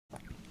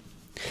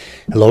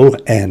Hello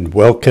and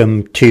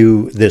welcome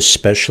to this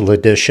special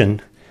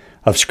edition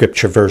of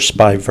Scripture Verse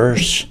by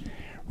Verse,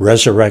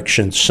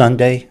 Resurrection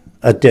Sunday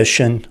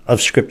edition of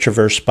Scripture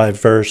Verse by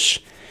Verse.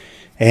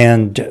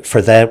 And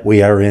for that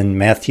we are in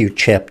Matthew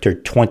chapter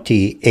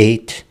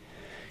 28,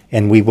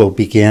 and we will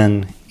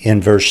begin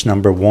in verse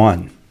number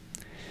 1.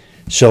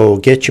 So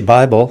get your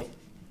Bible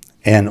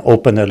and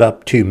open it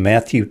up to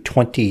Matthew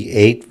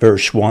 28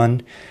 verse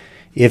 1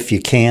 if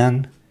you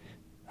can.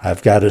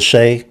 I've got to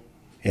say,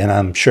 and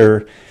I'm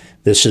sure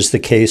this is the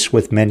case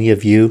with many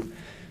of you,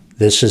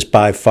 this is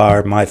by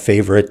far my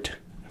favorite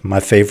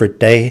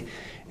day,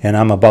 and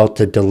I'm about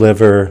to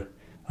deliver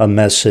a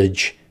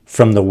message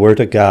from the Word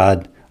of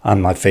God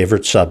on my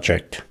favorite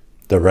subject,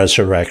 the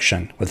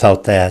resurrection.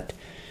 Without that,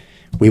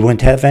 we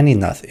wouldn't have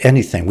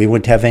anything. We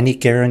wouldn't have any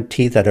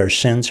guarantee that our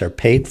sins are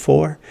paid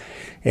for,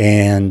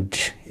 and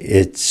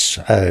it's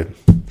a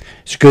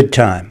good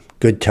time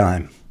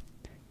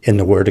in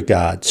the Word of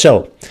God.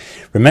 So,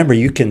 remember,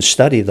 you can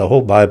study the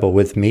whole Bible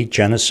with me,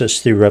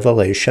 Genesis through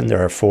Revelation.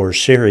 There are 4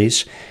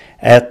 series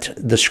at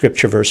the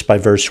Scripture Verse by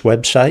Verse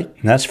website,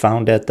 and that's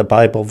found at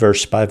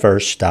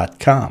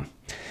thebibleversebyverse.com.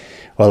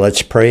 Well,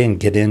 let's pray and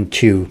get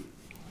into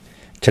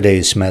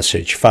today's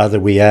message. Father,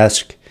 we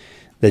ask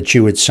that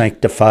you would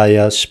sanctify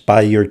us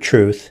by your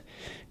truth.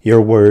 Your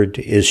word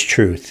is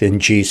truth. In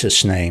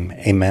Jesus' name,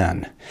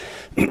 amen.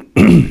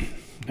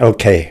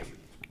 Okay.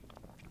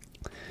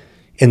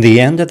 In the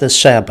end of the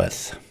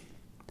Sabbath,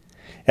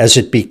 as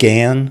it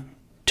began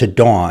to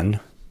dawn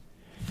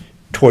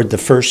toward the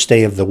first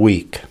day of the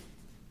week,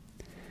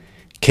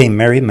 came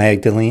Mary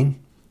Magdalene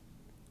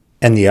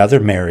and the other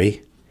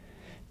Mary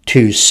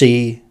to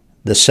see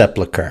the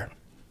sepulchre.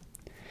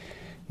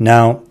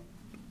 Now,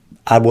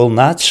 I will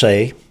not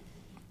say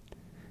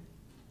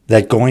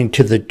that going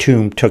to the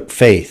tomb took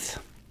faith,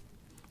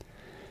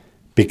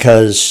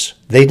 because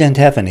they didn't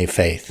have any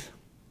faith.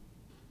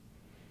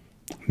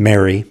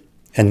 Mary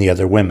and the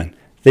other women,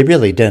 they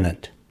really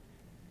didn't.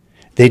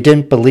 They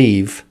didn't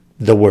believe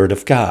the word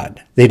of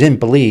God. They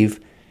didn't believe,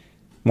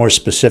 more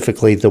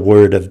specifically, the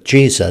word of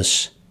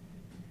Jesus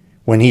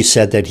when he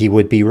said that he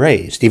would be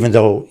raised, even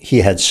though he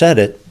had said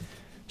it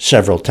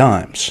several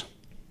times.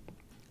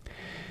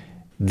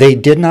 They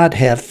did not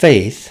have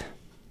faith,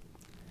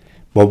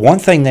 but one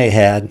thing they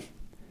had,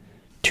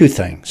 2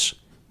 things.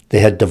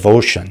 They had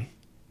devotion,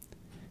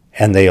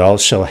 and they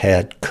also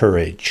had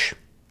courage.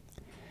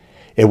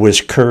 It was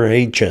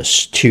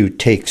courageous to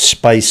take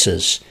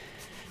spices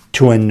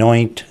to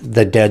anoint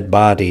the dead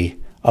body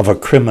of a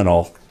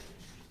criminal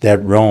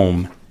that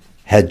Rome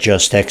had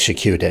just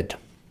executed.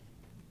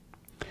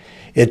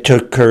 It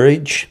took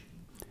courage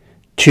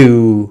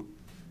to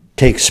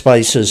take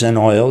spices and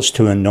oils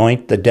to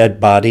anoint the dead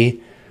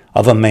body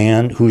of a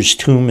man whose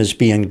tomb is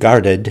being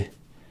guarded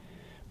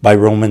by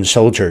Roman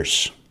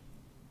soldiers.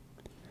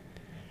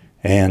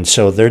 And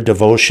so their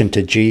devotion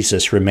to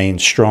Jesus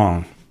remained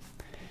strong,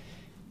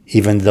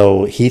 even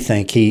though they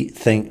think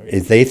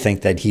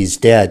that he's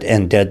dead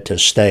and dead to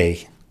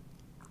stay.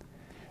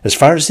 As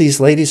far as these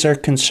ladies are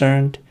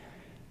concerned,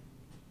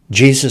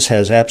 Jesus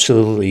has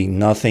absolutely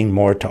nothing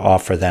more to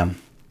offer them.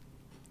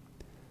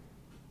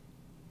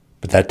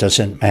 But that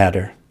doesn't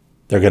matter.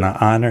 They're going to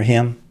honor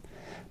him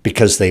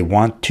because they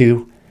want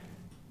to,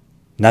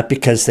 not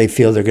because they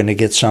feel they're going to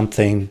get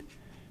something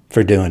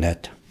for doing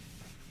it.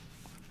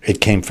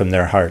 It came from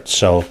their hearts.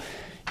 So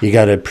you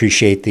got to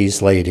appreciate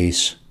these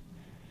ladies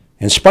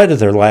in spite of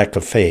their lack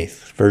of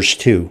faith. Verse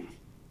 2.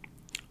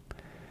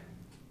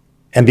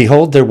 And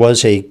behold, there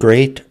was a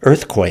great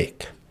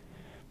earthquake,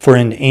 for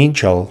an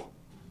angel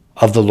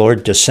of the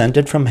Lord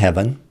descended from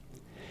heaven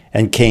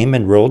and came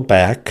and rolled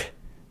back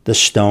the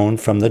stone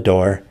from the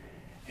door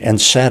and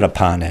sat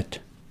upon it.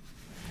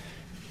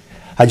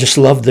 I just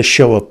love the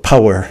show of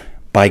power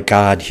by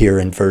God here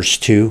in verse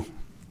 2.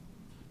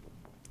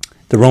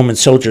 The Roman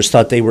soldiers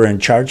thought they were in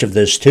charge of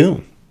this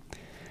tomb.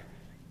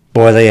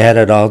 Boy, they had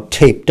it all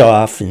taped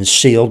off and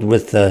sealed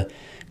with the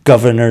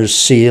governor's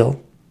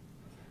seal.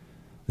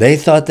 They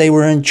thought they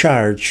were in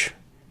charge.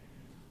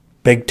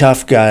 Big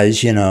tough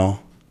guys, you know.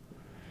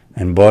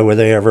 And boy, were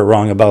they ever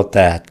wrong about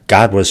that.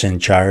 God was in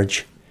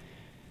charge.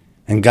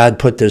 And God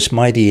put this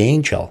mighty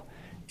angel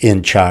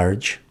in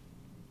charge.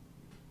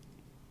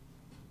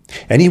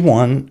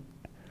 Anyone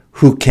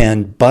who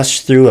can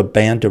bust through a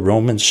band of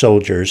Roman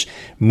soldiers,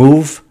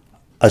 move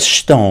a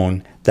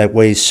stone that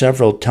weighs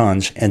several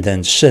tons, and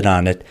then sit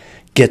on it,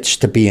 gets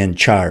to be in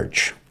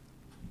charge.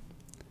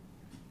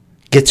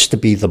 Gets to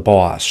be the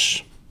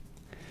boss.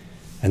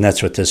 And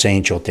that's what this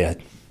angel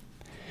did.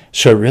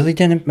 So it really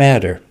didn't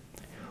matter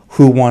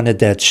who wanted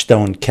that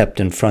stone kept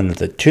in front of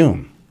the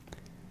tomb.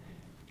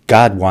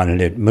 God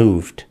wanted it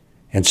moved,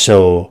 and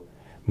so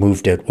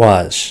moved it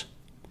was.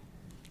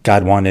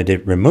 God wanted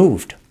it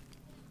removed.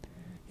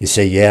 You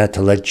say, yeah,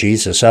 to let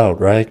Jesus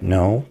out, right?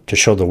 No, to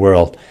show the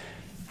world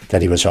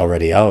that he was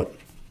already out.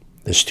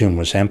 This tomb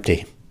was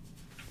empty.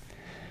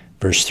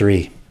 Verse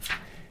 3,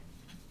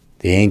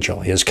 the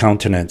angel, his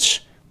countenance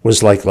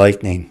was like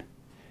lightning,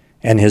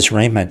 and his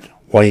raiment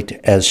white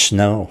as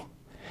snow.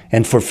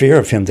 And for fear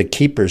of him, the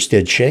keepers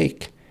did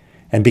shake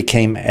and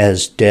became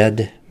as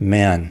dead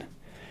men.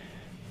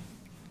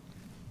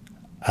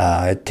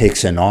 It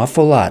takes an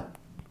awful lot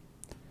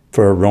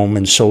for a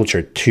Roman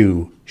soldier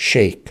to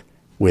shake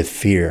with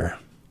fear.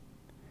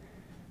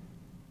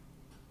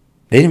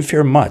 They didn't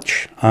fear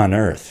much on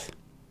earth.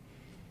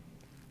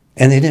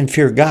 And they didn't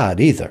fear God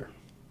either.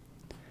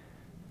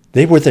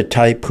 They were the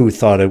type who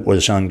thought it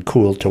was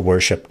uncool to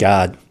worship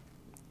God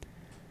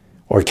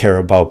or care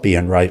about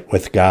being right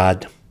with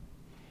God.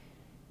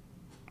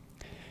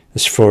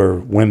 It's for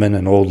women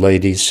and old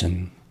ladies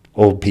and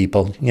old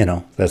people, you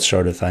know, that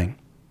sort of thing.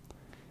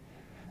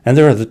 And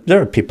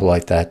there are people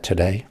like that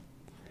today.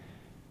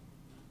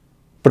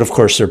 But of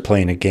course they're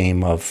playing a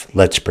game of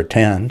let's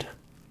pretend.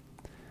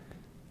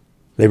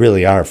 They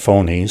really are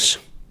phonies.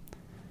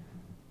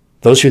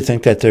 Those who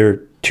think that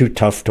they're too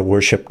tough to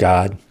worship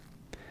God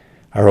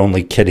are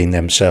only kidding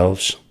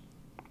themselves.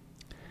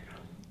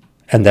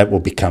 And that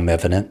will become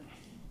evident,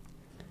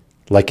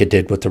 like it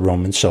did with the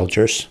Roman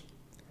soldiers.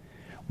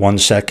 1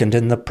 second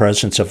in the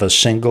presence of a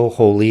single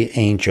holy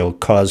angel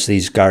caused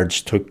these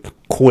guards to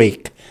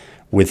quake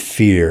with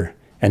fear.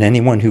 And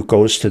anyone who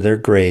goes to their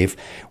grave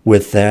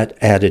with that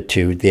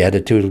attitude, the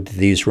attitude of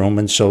these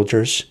Roman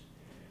soldiers,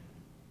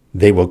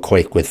 they will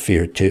quake with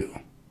fear too.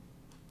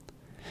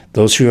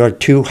 Those who are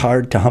too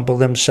hard to humble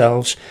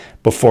themselves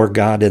before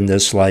God in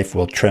this life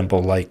will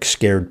tremble like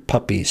scared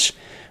puppies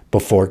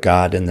before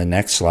God in the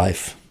next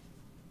life.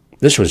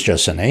 This was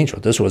just an angel.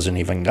 This wasn't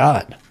even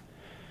God.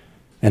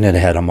 And it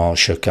had them all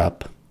shook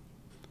up.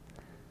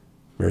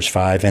 Verse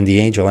 5, and the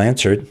angel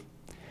answered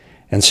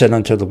and said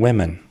unto the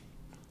women,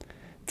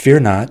 fear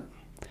not,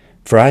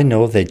 for I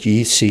know that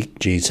ye seek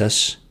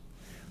Jesus,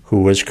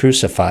 who was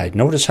crucified.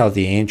 Notice how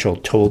the angel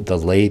told the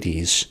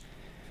ladies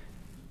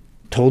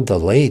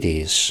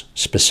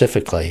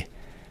specifically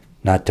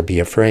not to be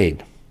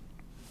afraid.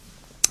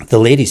 The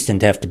ladies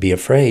didn't have to be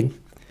afraid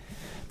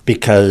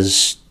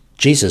because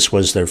Jesus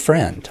was their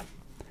friend.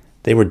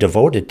 They were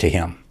devoted to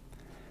him.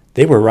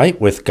 They were right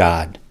with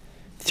God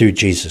through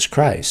Jesus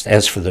Christ.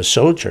 As for the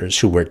soldiers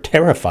who were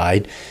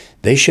terrified,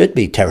 they should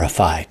be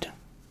terrified.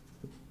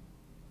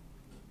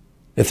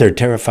 If they're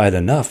terrified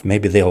enough,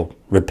 maybe they'll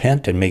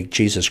repent and make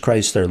Jesus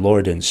Christ their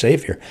Lord and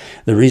Savior.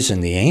 The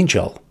reason the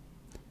angel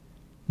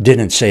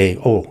didn't say,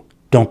 oh,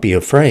 don't be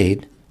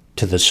afraid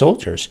to the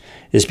soldiers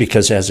is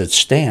because as it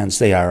stands,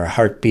 they are a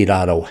heartbeat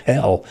out of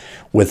hell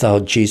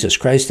without Jesus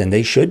Christ, and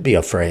they should be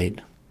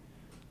afraid.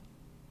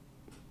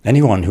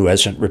 Anyone who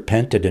hasn't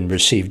repented and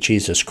received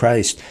Jesus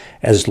Christ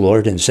as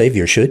Lord and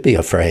Savior should be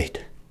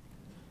afraid.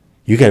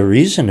 You got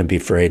reason to be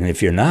afraid, and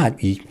if you're not,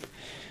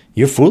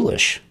 you're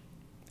foolish.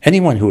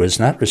 Anyone who has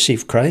not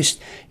received Christ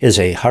is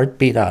a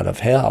heartbeat out of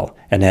hell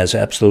and has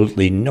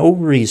absolutely no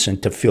reason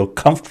to feel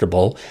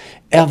comfortable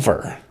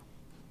ever.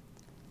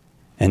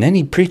 And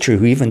any preacher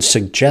who even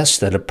suggests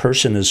that a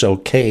person is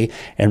okay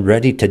and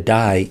ready to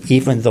die,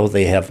 even though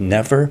they have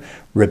never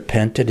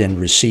repented and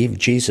received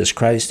Jesus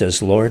Christ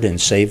as Lord and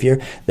Savior,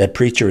 that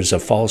preacher is a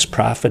false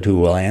prophet who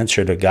will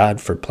answer to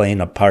God for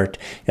playing a part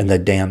in the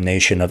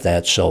damnation of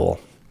that soul.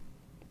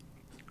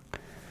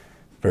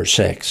 Verse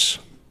 6.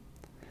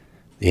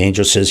 The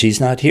angel says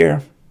he's not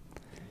here,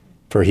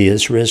 for he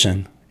is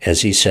risen,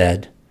 as he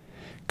said.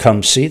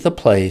 Come see the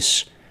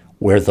place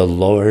where the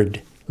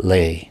Lord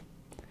lay.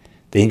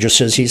 The angel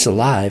says he's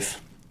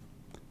alive,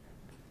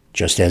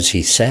 just as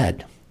he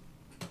said.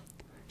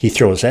 He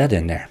throws that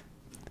in there.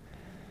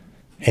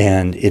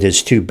 And it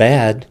is too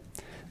bad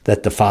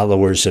that the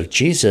followers of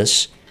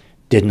Jesus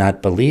did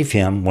not believe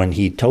him when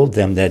he told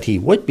them that he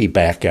would be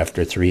back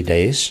after 3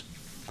 days,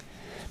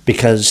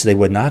 because they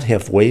would not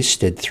have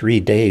wasted 3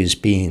 days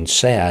being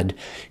sad,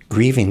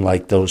 grieving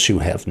like those who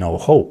have no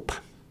hope.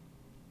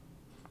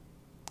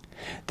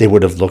 They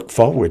would have looked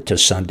forward to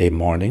Sunday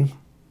morning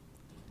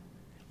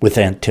with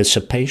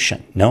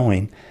anticipation,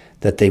 knowing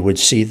that they would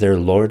see their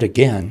Lord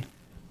again,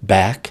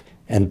 back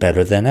and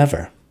better than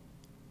ever.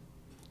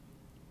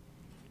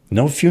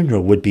 No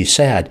funeral would be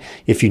sad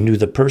if you knew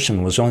the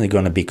person was only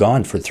going to be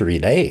gone for 3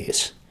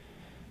 days.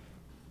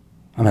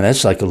 I mean,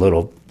 that's like a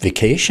little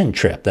vacation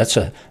trip. That's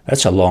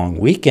a long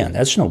weekend.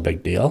 That's no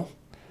big deal.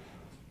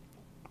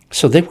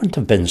 So they wouldn't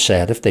have been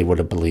sad if they would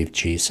have believed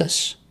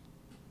Jesus.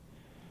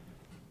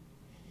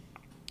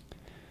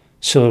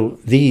 So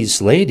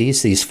these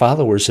ladies, these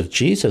followers of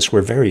Jesus,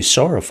 were very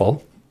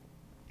sorrowful,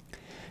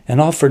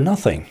 and all for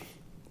nothing.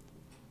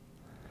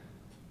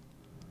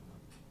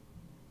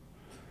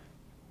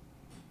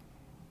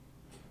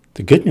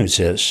 The good news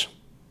is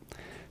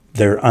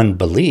their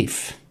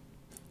unbelief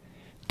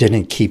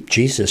didn't keep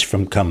Jesus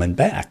from coming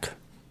back.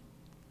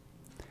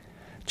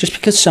 Just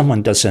because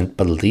someone doesn't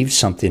believe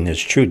something is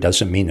true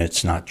doesn't mean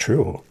it's not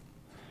true.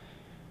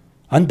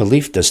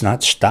 Unbelief does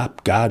not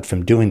stop God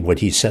from doing what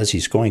he says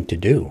he's going to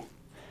do.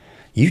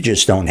 You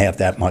just don't have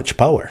that much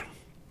power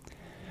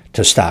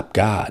to stop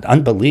God.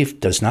 Unbelief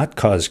does not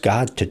cause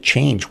God to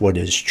change what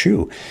is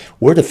true.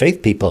 Word of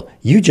faith people,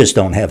 you just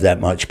don't have that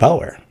much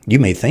power. You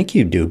may think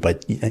you do,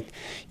 but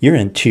you're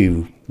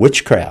into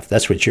Witchcraft,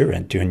 that's what you're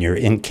into, and your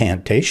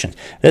incantations.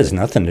 It has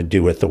nothing to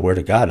do with the Word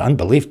of God.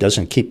 Unbelief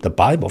doesn't keep the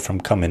Bible from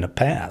coming to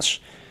pass.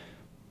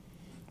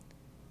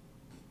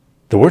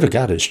 The Word of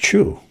God is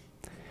true.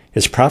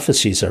 Its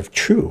prophecies are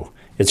true.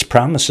 Its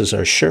promises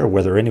are sure,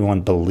 whether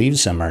anyone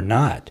believes them or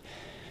not.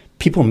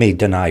 People may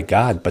deny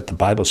God, but the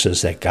Bible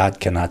says that God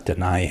cannot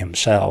deny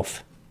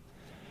himself.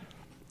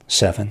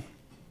 7.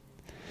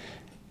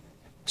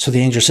 So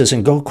the angel says,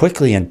 and go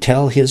quickly and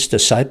tell his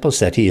disciples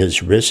that he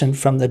is risen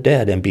from the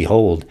dead, and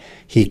behold,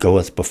 he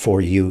goeth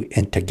before you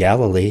into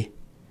Galilee.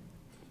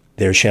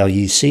 There shall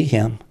ye see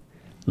him.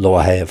 Lo,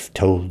 I have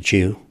told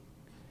you.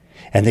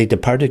 And they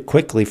departed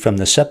quickly from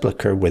the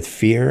sepulchre with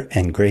fear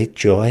and great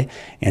joy,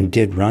 and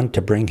did run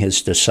to bring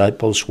his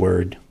disciples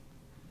word.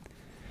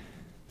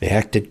 They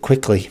acted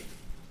quickly,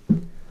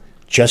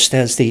 just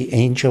as the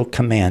angel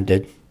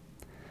commanded.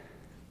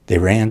 They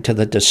ran to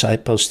the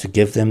disciples to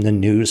give them the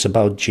news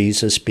about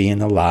Jesus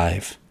being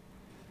alive.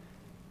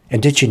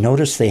 And did you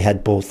notice they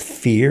had both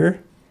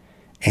fear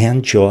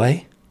and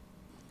joy?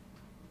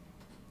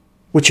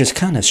 Which is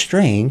kind of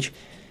strange,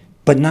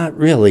 but not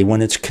really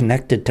when it's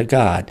connected to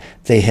God.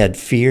 They had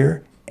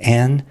fear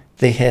and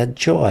they had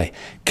joy.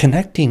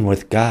 Connecting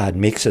with God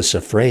makes us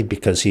afraid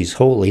because he's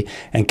holy,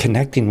 and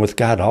connecting with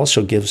God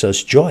also gives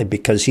us joy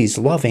because he's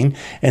loving,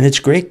 and it's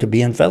great to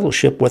be in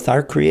fellowship with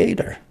our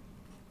Creator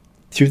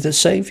through the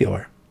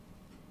Savior.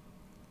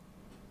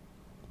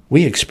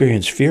 We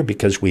experience fear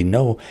because we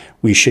know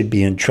we should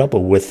be in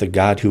trouble with the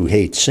God who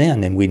hates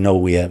sin, and we know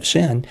we have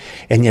sinned,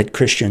 and yet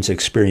Christians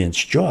experience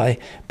joy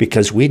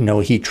because we know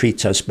he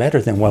treats us better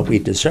than what we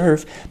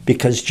deserve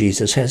because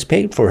Jesus has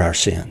paid for our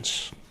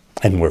sins,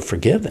 and we're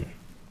forgiven.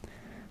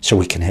 So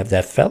we can have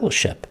that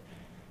fellowship,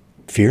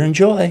 fear and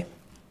joy.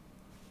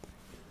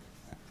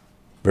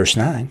 Verse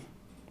 9,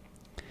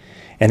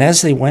 and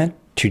as they went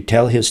to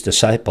tell his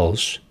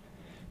disciples,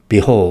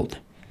 behold,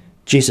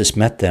 Jesus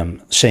met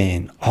them,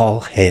 saying,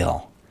 all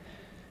hail.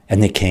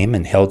 And they came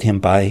and held him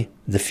by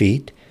the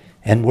feet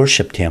and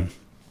worshipped him.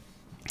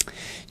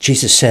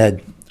 Jesus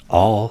said,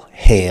 all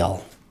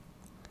hail.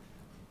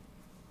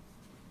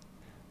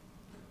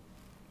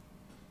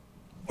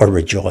 Or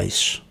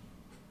rejoice.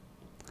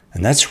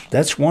 And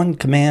that's one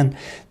command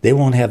they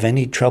won't have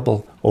any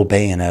trouble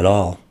obeying at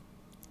all.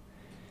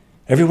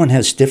 Everyone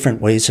has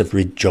different ways of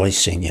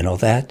rejoicing, you know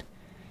that?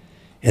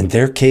 In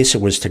their case,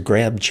 it was to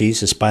grab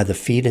Jesus by the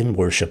feet and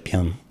worship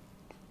him.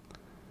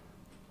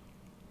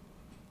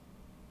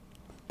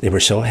 They were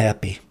so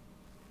happy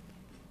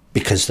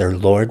because their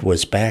Lord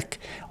was back.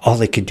 All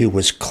they could do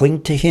was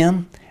cling to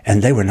him,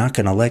 and they were not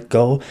going to let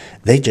go.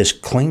 They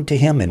just clung to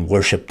him and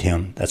worshiped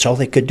him. That's all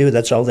they could do.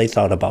 That's all they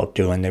thought about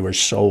doing. They were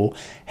so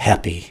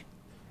happy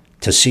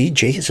to see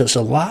Jesus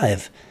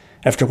alive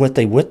after what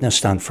they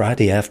witnessed on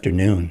Friday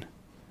afternoon.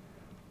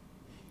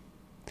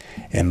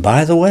 And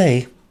by the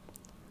way,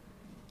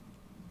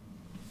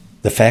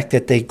 the fact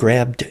that they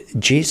grabbed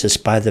Jesus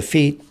by the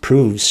feet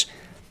proves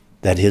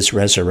that his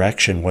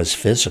resurrection was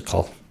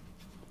physical,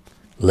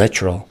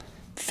 literal,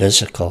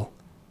 physical.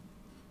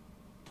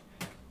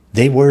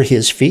 They were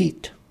his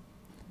feet,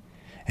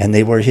 and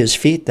they were his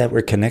feet that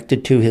were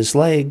connected to his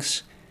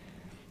legs,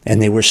 and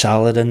they were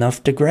solid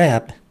enough to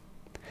grab.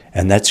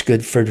 And that's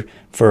good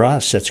for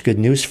us. That's good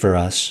news for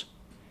us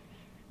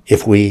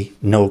if we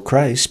know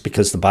Christ,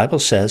 because the Bible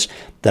says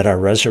that our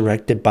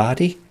resurrected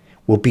body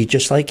will be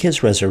just like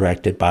his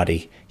resurrected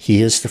body.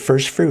 He is the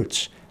first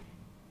fruits.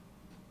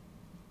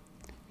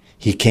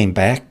 He came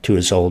back to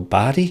his old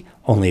body,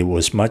 only it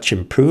was much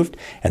improved,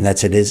 and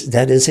that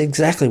is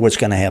exactly what's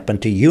going to happen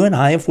to you and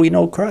I if we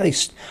know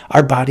Christ.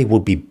 Our body will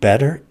be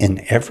better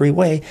in every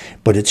way,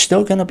 but it's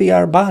still going to be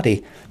our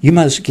body. You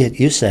must get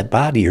used to that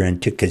body you're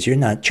into because you're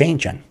not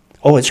changing.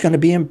 Oh, it's going to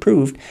be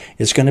improved.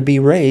 It's going to be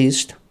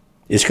raised.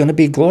 It's going to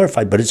be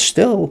glorified, but it's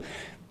still,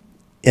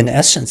 in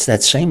essence,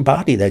 that same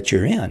body that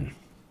you're in.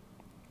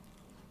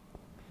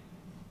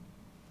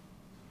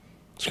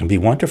 It's going to be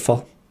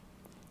wonderful.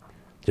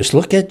 Just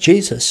look at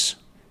Jesus.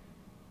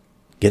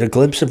 Get a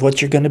glimpse of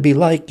what you're going to be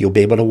like. You'll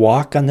be able to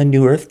walk on the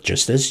new earth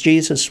just as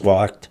Jesus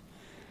walked.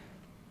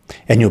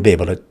 And you'll be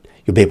able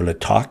to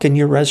talk in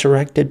your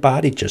resurrected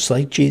body just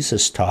like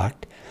Jesus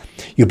talked.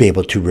 You'll be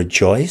able to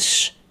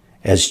rejoice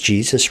as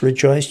Jesus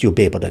rejoiced. You'll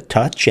be able to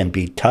touch and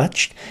be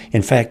touched.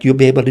 In fact, you'll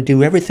be able to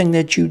do everything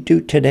that you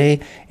do today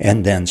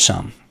and then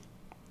some.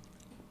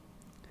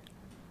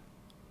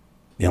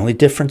 The only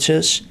difference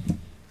is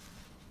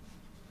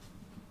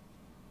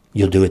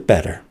you'll do it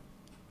better.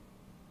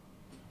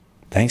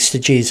 Thanks to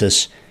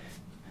Jesus,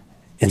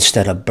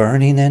 instead of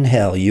burning in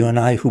hell, you and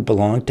I who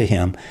belong to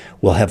him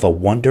will have a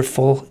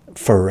wonderful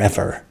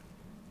forever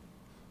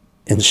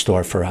in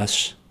store for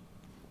us.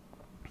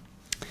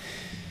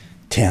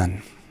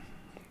 10.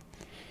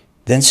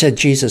 Then said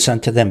Jesus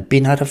unto them, be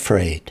not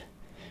afraid.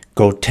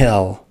 Go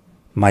tell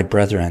my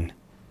brethren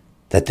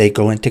that they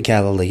go into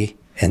Galilee,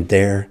 and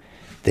there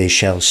they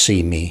shall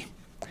see me.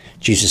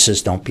 Jesus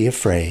says, don't be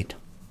afraid.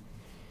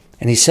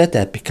 And he said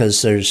that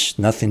because there's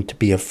nothing to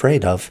be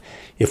afraid of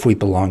if we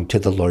belong to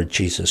the Lord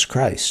Jesus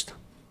Christ.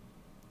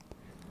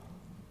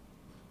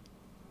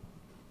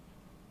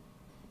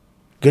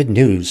 Good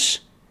news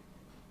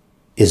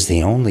is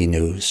the only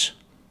news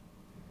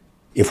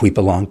if we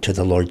belong to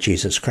the Lord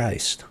Jesus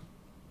Christ.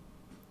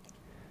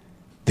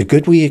 The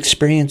good we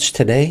experience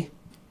today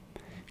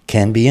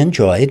can be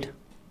enjoyed.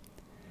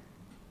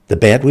 The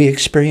bad we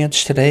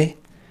experience today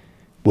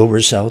will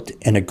result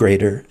in a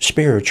greater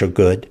spiritual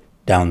good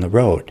down the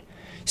road.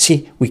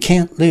 See, we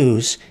can't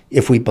lose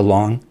if we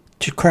belong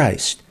to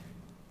Christ.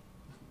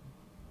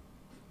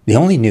 The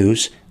only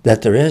news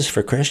that there is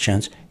for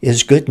Christians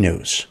is good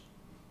news.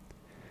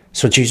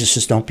 So Jesus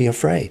says, don't be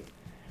afraid.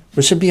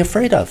 What's to be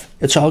afraid of?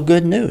 It's all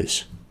good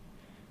news.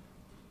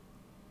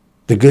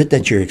 The good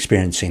that you're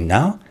experiencing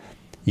now,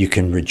 you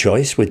can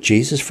rejoice with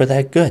Jesus for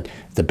that good.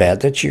 The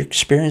bad that you're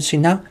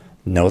experiencing now,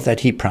 know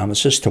that he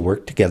promises to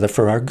work together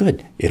for our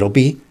good. It'll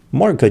be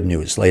more good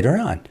news later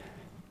on.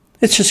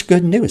 It's just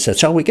good news.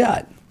 That's all we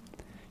got.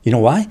 You know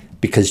why?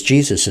 Because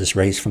Jesus is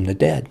raised from the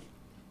dead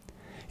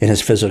in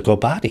his physical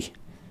body.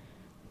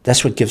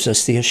 That's what gives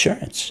us the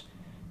assurance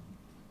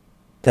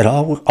that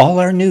all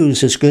our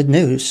news is good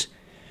news,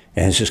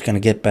 and it's just going to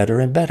get better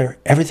and better.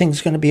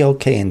 Everything's going to be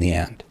okay in the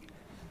end.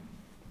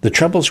 The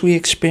troubles we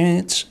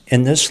experience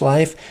in this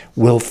life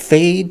will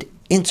fade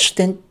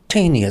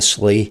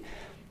instantaneously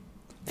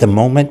the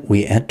moment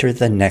we enter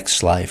the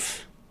next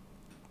life.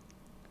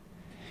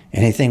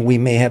 Anything we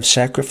may have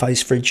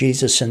sacrificed for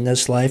Jesus in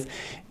this life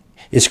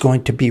is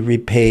going to be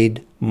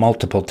repaid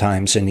multiple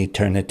times in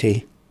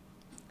eternity.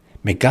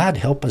 May God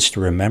help us to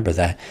remember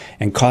that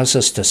and cause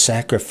us to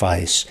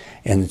sacrifice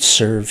and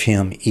serve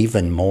him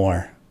even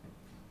more.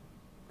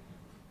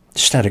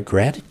 Just out of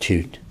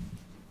gratitude.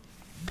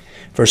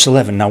 Verse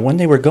 11, now when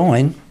they were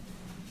going,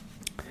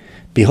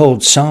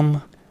 behold,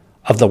 some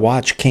of the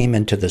watch came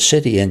into the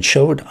city and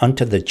showed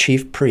unto the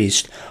chief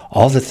priest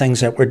all the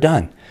things that were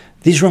done.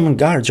 These Roman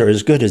guards are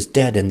as good as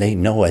dead, and they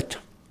know it.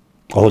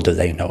 Oh, do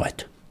they know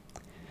it?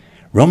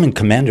 Roman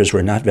commanders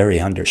were not very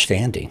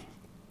understanding.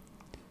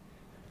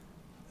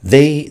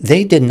 They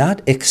did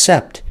not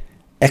accept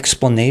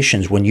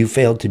explanations when you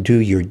failed to do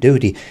your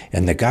duty,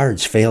 and the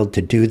guards failed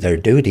to do their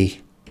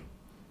duty.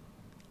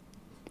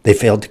 They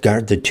failed to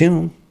guard the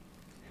tomb,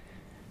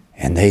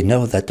 and they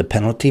know that the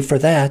penalty for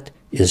that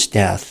is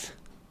death.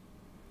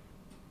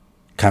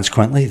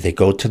 Consequently, they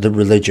go to the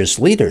religious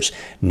leaders,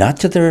 not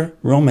to their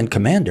Roman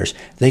commanders.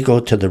 They go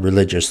to the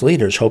religious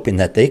leaders, hoping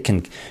that they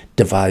can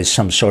devise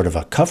some sort of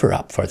a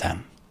cover-up for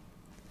them.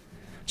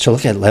 So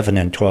look at 11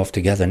 and 12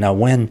 together. Now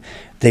when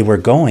they were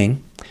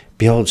going,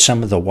 behold,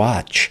 some of the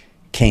watch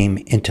came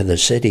into the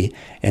city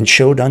and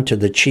showed unto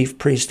the chief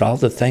priest all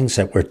the things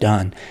that were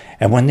done.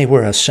 And when they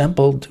were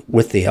assembled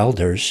with the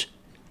elders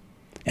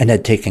and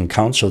had taken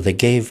counsel, they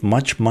gave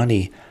much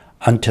money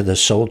unto the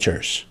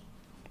soldiers.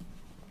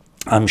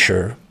 I'm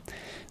sure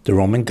the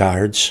Roman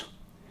guards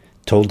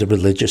told the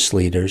religious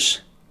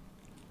leaders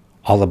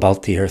all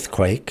about the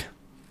earthquake.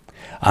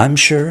 I'm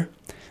sure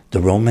the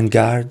Roman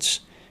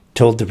guards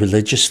told the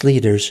religious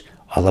leaders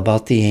all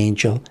about the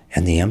angel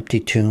and the empty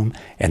tomb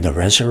and the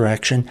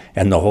resurrection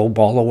and the whole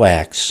ball of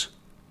wax.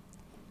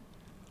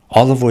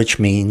 All of which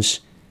means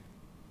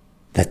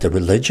that the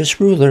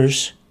religious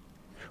rulers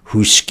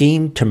who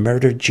schemed to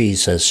murder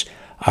Jesus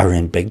are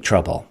in big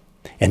trouble.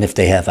 And if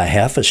they have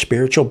half a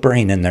spiritual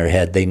brain in their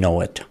head, they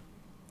know it.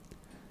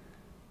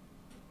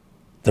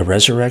 The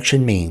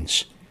resurrection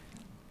means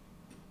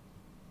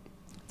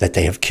that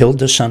they have killed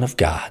the Son of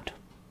God.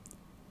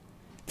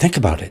 Think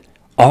about it.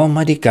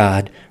 Almighty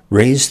God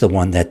raised the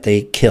one that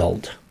they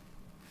killed,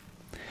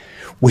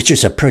 which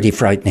is a pretty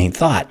frightening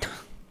thought.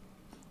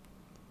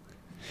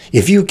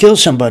 If you kill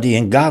somebody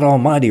and God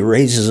Almighty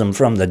raises them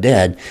from the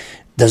dead,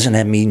 doesn't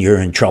that mean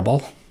you're in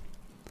trouble?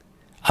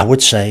 I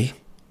would say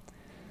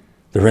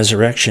the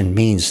resurrection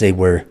means they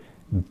were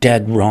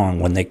dead wrong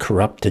when they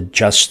corrupted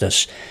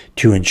justice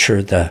to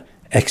ensure the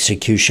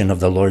execution of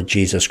the Lord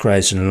Jesus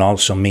Christ. And it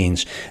also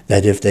means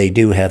that if they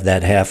do have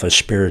that half a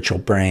spiritual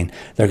brain,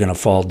 they're going to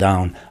fall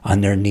down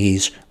on their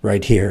knees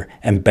right here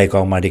and beg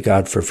Almighty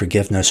God for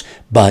forgiveness.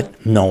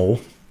 But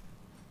no,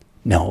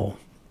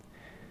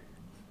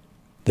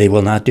 they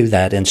will not do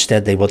that.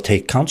 Instead, they will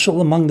take counsel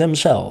among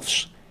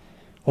themselves.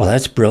 Well,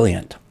 that's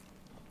brilliant.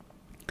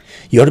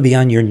 You ought to be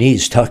on your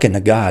knees talking to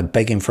God,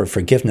 begging for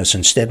forgiveness.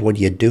 Instead, what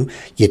do?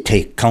 You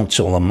take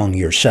counsel among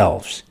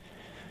yourselves.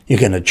 You're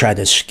going to try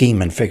to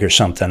scheme and figure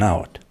something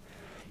out.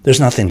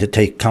 There's nothing to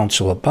take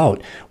counsel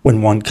about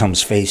when one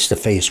comes face to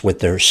face with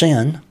their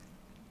sin.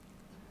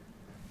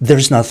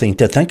 There's nothing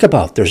to think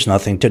about. There's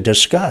nothing to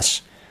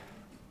discuss.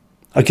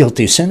 A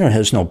guilty sinner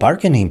has no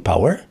bargaining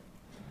power.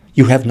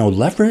 You have no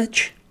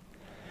leverage.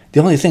 The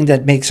only thing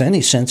that makes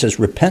any sense is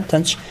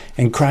repentance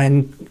and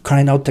crying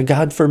out to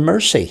God for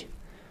mercy.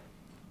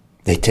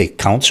 They take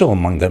counsel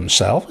among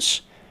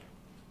themselves.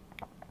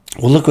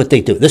 Well, look what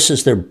they do. This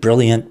is their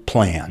brilliant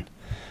plan.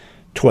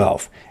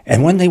 12.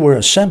 And when they were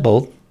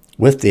assembled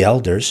with the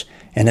elders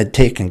and had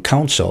taken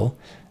counsel,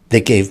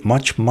 they gave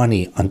much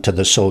money unto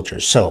the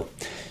soldiers. So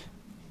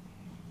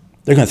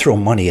they're going to throw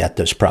money at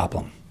this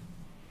problem.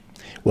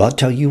 Well, I'll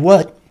tell you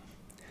what,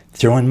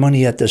 throwing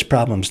money at this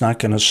problem is not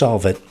going to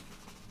solve it.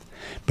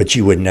 But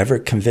you would never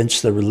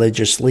convince the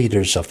religious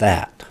leaders of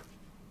that.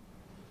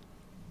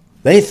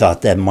 They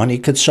thought that money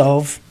could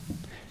solve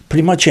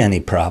pretty much any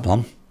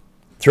problem.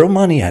 Throw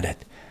money at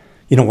it.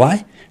 You know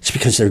why? It's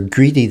because they're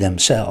greedy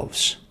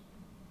themselves.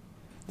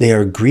 They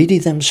are greedy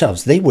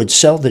themselves. They would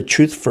sell the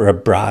truth for a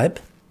bribe,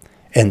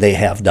 and they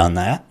have done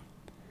that.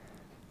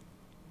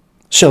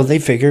 So they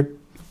figure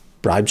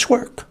bribes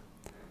work.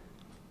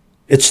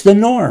 It's the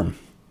norm.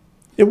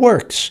 It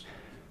works.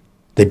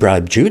 They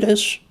bribed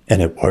Judas,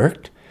 and it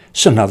worked.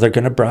 So now they're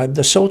going to bribe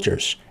the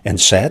soldiers. And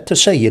sad to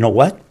say, you know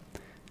what?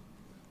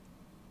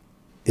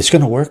 It's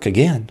going to work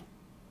again.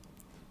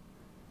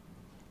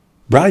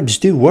 Bribes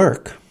do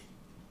work.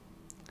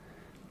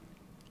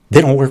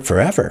 They don't work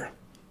forever.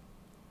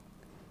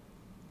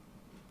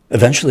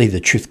 Eventually the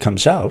truth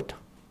comes out.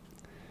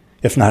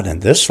 If not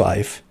in this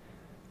life,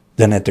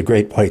 then at the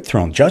great white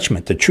throne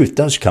judgment, the truth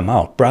does come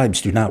out.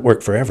 Bribes do not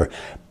work forever.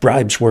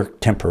 Bribes work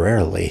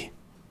temporarily.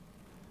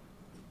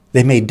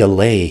 They may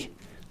delay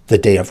the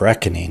day of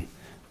reckoning,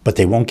 but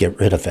they won't get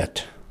rid of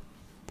it.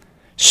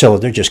 So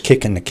they're just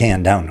kicking the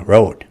can down the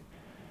road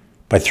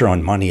by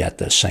throwing money at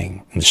this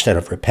thing instead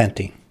of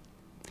repenting.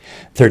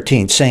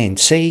 13, saying,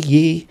 say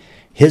ye,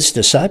 his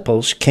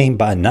disciples came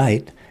by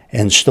night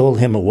and stole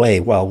him away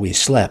while we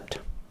slept.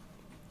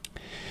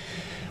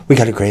 We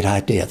got a great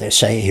idea. They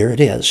say, here it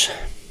is.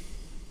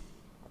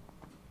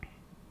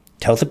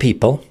 Tell the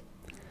people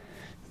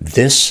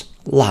this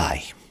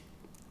lie,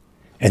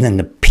 and then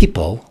the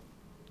people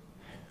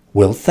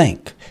will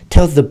think.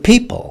 Tell the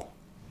people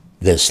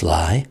this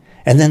lie,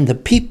 and then the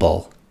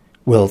people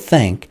will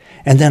think,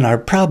 and then our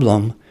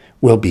problem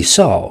will be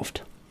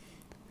solved.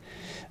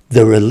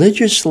 The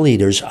religious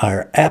leaders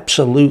are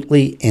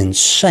absolutely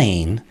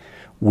insane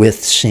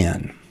with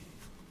sin.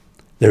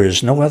 There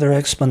is no other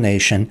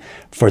explanation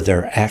for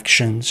their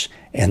actions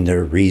and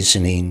their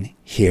reasoning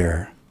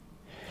here.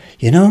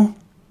 You know,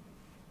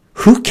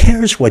 who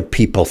cares what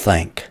people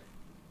think?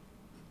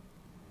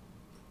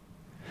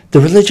 The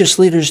religious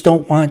leaders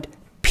don't want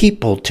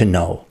people to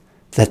know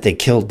that they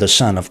killed the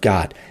Son of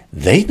God.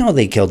 They know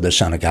they killed the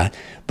Son of God,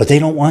 but they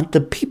don't want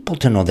the people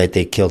to know that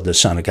they killed the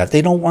Son of God.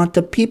 They don't want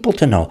the people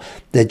to know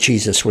that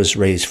Jesus was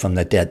raised from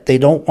the dead. They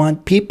don't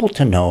want people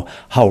to know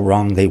how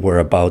wrong they were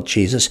about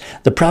Jesus.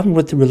 The problem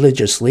with the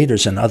religious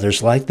leaders and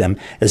others like them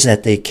is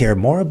that they care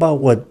more about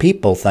what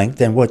people think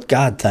than what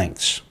God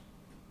thinks.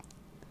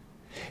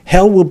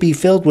 Hell will be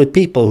filled with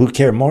people who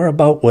care more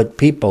about what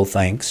people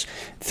think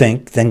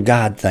than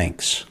God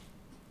thinks.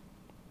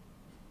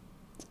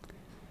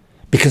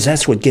 Because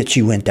that's what gets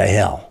you into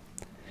hell.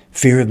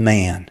 Fear of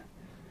man.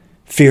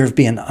 Fear of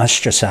being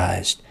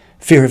ostracized.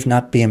 Fear of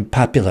not being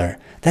popular.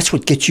 That's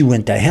what gets you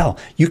into hell.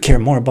 You care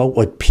more about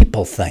what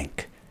people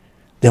think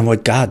than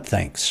what God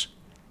thinks.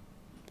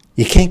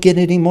 You can't get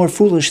any more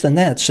foolish than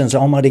that, since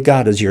Almighty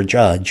God is your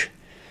judge.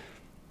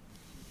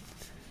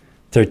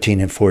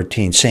 13 and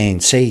 14, saying,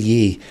 say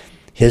ye,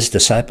 his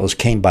disciples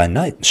came by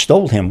night and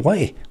stole him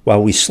away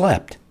while we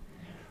slept.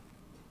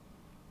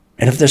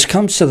 And if this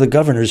comes to the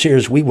governor's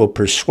ears, we will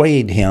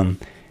persuade him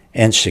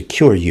and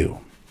secure you.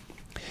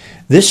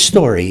 This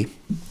story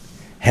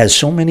has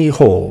so many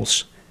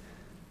holes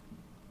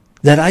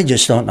that I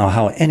just don't know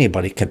how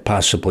anybody could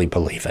possibly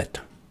believe it.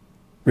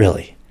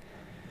 Really.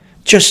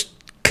 Just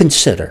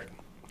consider.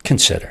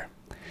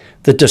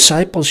 The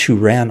disciples who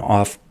ran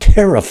off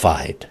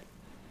terrified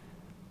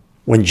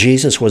when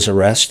Jesus was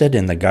arrested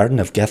in the Garden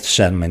of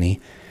Gethsemane,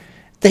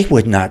 they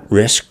would not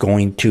risk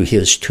going to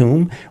his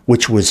tomb,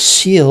 which was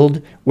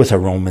sealed with a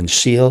Roman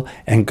seal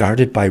and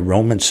guarded by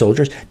Roman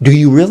soldiers. Do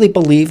you really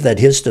believe that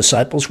his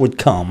disciples would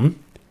come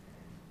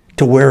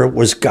to where it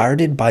was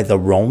guarded by the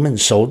Roman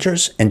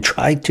soldiers and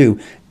try to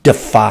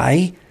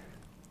defy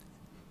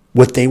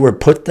what they were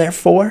put there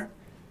for?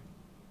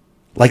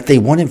 Like they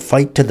wouldn't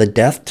fight to the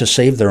death to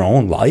save their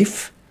own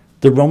life?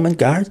 The Roman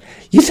guards?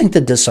 You think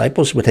the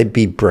disciples would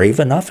be brave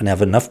enough and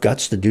have enough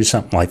guts to do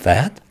something like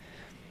that?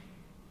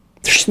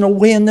 There's no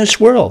way in this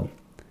world.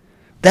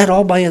 That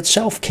all by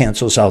itself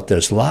cancels out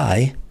this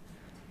lie.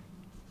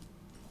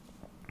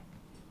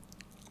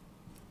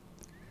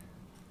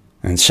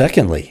 And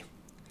secondly,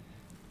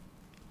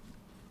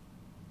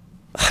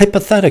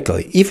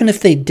 hypothetically, even if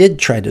they did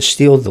try to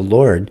steal the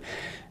Lord,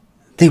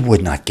 they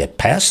would not get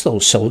past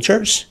those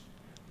soldiers.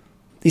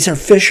 These are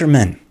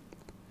fishermen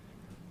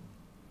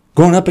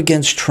going up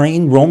against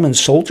trained Roman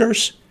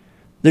soldiers.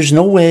 There's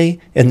no way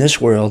in this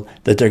world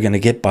that they're going to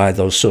get by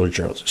those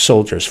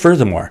soldiers.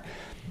 Furthermore,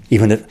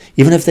 even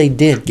if they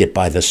did get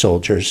by the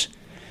soldiers,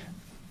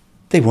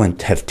 they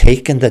wouldn't have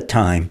taken the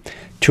time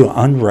to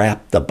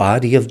unwrap the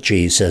body of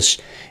Jesus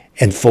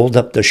and fold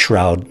up the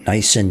shroud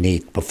nice and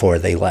neat before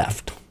they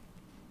left.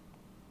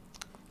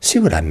 See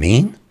what I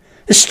mean?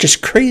 It's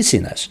just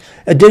craziness.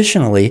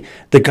 Additionally,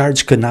 the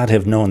guards could not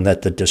have known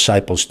that the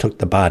disciples took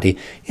the body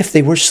if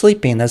they were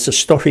sleeping, as the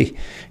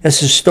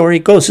story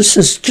goes. This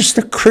is just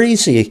a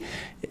crazy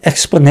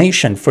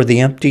explanation for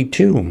the empty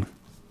tomb.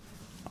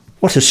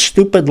 What a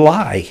stupid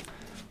lie.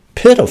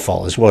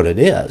 Pitiful is what it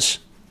is.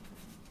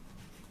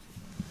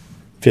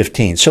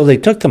 15. So they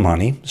took the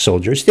money,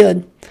 soldiers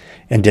did,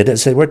 and did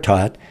as they were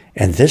taught.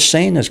 And this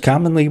saying is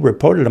commonly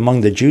reported among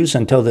the Jews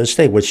until this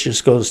day, which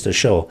just goes to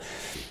show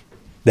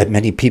that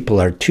many people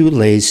are too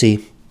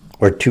lazy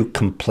or too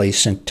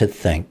complacent to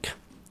think.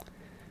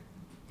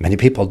 Many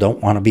people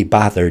don't want to be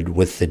bothered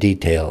with the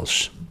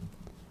details.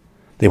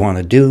 They want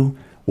to do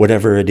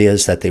whatever it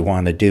is that they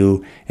want to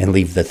do and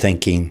leave the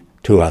thinking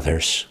to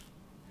others.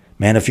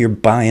 Man, if you're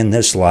buying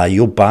this lie,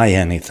 you'll buy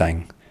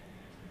anything.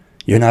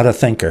 You're not a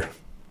thinker.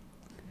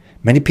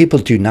 Many people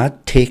do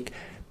not take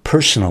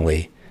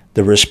personally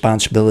the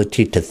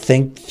responsibility to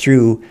think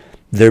through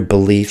their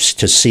beliefs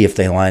to see if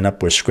they line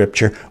up with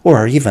Scripture or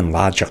are even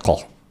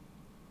logical.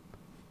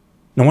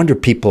 No wonder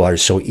people are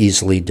so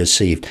easily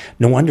deceived.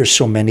 No wonder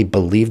so many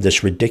believe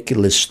this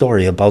ridiculous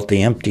story about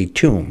the empty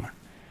tomb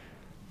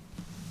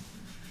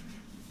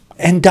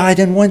and died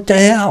and went to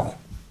hell.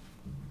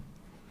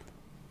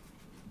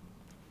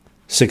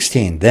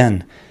 16.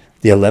 Then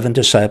the 11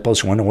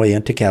 disciples went away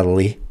into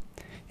Galilee,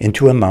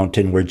 into a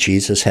mountain where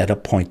Jesus had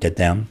appointed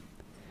them.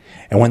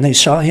 And when they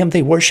saw him,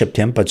 they worshipped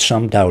him, but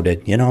some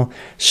doubted.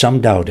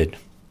 Some doubted.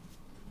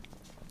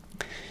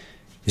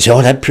 You say,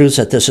 oh, that proves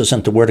that this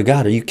isn't the Word of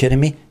God. Are you kidding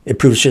me? It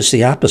proves just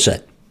the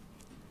opposite.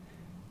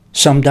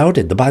 Some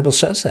doubted. The Bible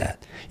says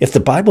that. If the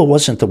Bible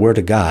wasn't the Word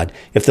of God,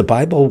 if the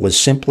Bible was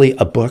simply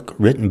a book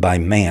written by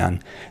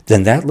man,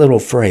 then that little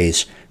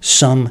phrase,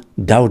 some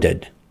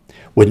doubted,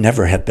 would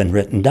never have been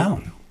written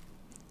down.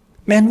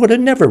 Man would have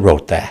never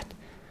wrote that.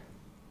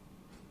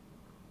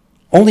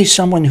 Only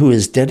someone who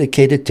is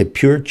dedicated to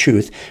pure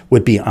truth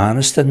would be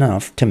honest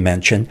enough to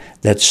mention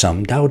that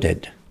some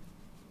doubted.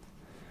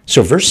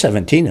 So verse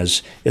 17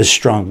 is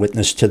strong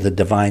witness to the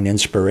divine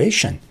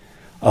inspiration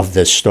of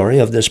this story,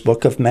 of this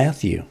book of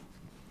Matthew.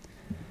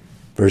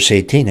 Verse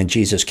 18, and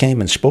Jesus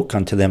came and spoke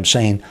unto them,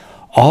 saying,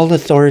 all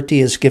authority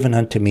is given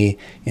unto me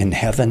in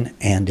heaven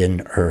and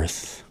in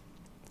earth.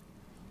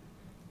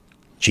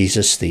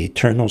 Jesus, the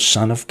eternal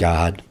Son of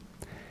God,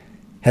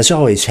 has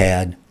always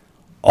had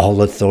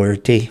all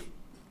authority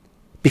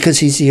because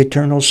he's the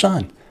eternal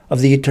Son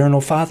of the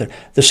eternal Father,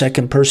 the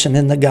second person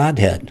in the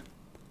Godhead.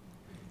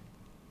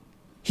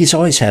 He's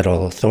always had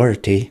all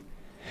authority.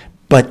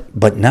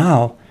 But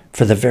now,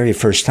 for the very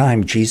first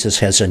time, Jesus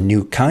has a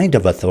new kind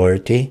of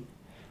authority.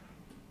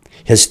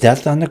 His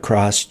death on the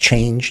cross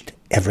changed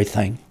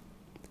everything.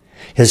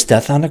 His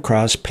death on the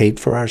cross paid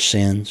for our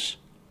sins.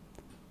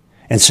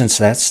 And since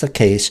that's the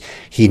case,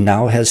 he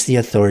now has the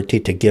authority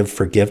to give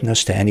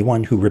forgiveness to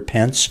anyone who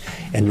repents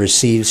and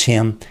receives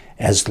him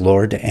as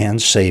Lord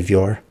and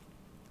Savior.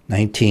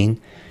 19.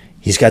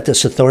 He's got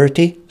this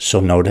authority, so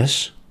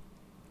notice.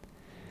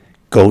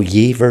 Go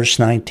ye, verse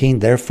 19,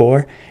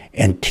 therefore,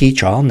 and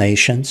teach all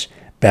nations,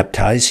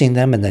 baptizing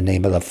them in the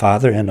name of the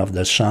Father and of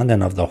the Son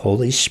and of the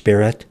Holy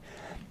Spirit.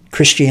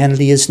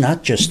 Christianity is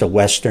not just a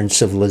Western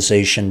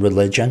civilization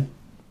religion.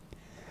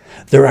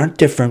 There aren't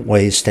different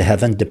ways to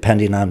heaven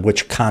depending on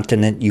which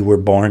continent you were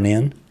born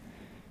in.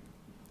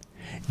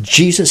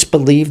 Jesus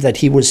believed that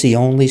he was the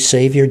only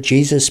Savior.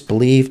 Jesus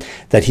believed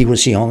that he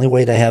was the only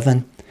way to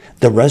heaven.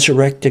 The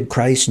resurrected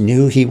Christ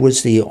knew he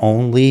was the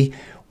only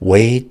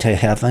way to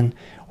heaven,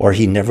 or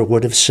he never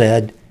would have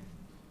said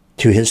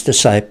to his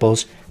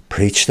disciples,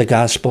 preach the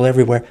gospel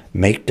everywhere,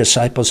 make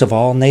disciples of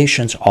all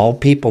nations, all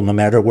people, no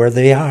matter where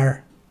they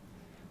are.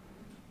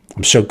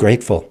 I'm so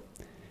grateful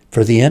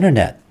for the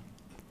internet,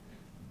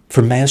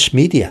 for mass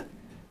media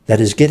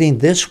that is getting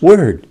this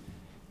word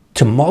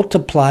to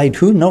multiplied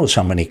who knows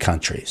how many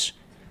countries.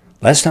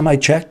 Last time I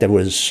checked, there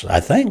was, I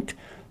think,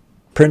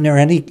 pretty near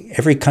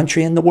every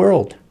country in the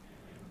world.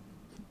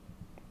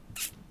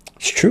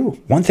 It's true.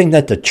 One thing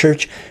that the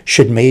church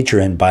should major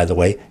in, by the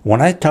way,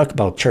 when I talk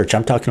about church,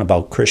 I'm talking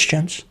about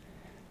Christians.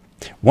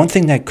 One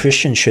thing that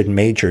Christians should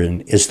major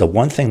in is the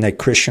one thing that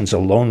Christians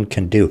alone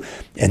can do,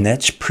 and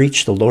that's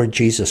preach the Lord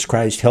Jesus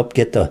Christ, help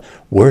get the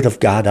Word of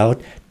God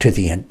out to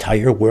the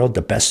entire world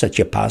the best that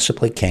you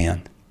possibly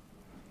can.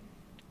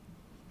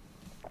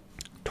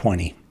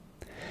 20.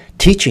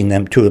 Teaching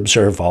them to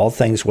observe all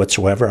things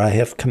whatsoever I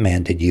have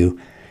commanded you,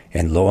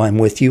 and lo, I'm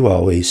with you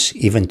always,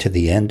 even to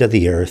the end of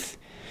the earth.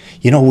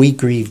 We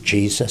grieve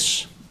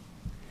Jesus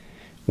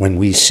when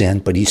we sin,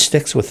 but he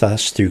sticks with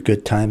us through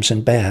good times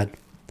and bad,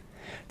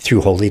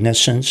 through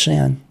holiness and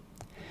sin.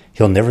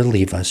 He'll never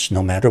leave us,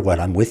 no matter what.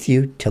 I'm with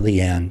you till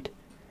the end.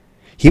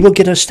 He will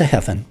get us to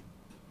heaven,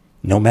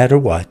 no matter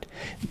what,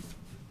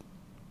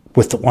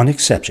 with the one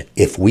exception.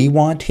 If we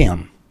want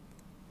him,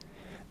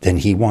 then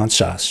he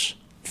wants us,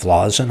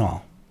 flaws and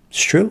all.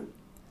 It's true.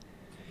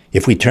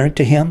 If we turn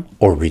to him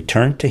or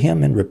return to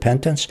him in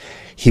repentance,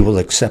 he will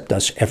accept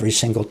us every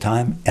single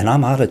time. And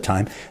I'm out of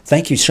time.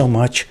 Thank you so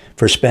much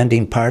for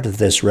spending part of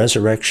this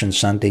Resurrection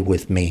Sunday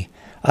with me.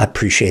 I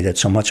appreciate it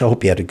so much. I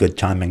hope you had a good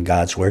time in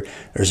God's Word.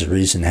 There's a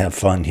reason to have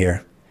fun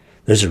here.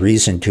 There's a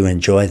reason to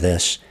enjoy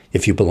this.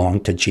 if you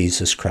belong to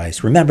Jesus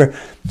Christ. Remember,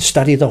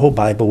 study the whole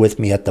Bible with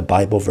me at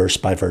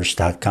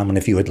thebibleversebyverse.com. And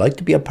if you would like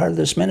to be a part of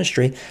this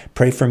ministry,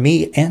 pray for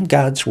me and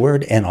God's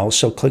Word, and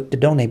also click the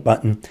donate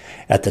button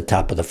at the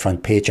top of the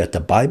front page at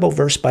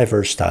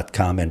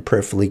thebibleversebyverse.com and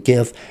prayerfully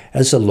give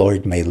as the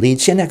Lord may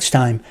lead. See you next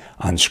time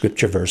on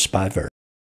Scripture Verse by Verse.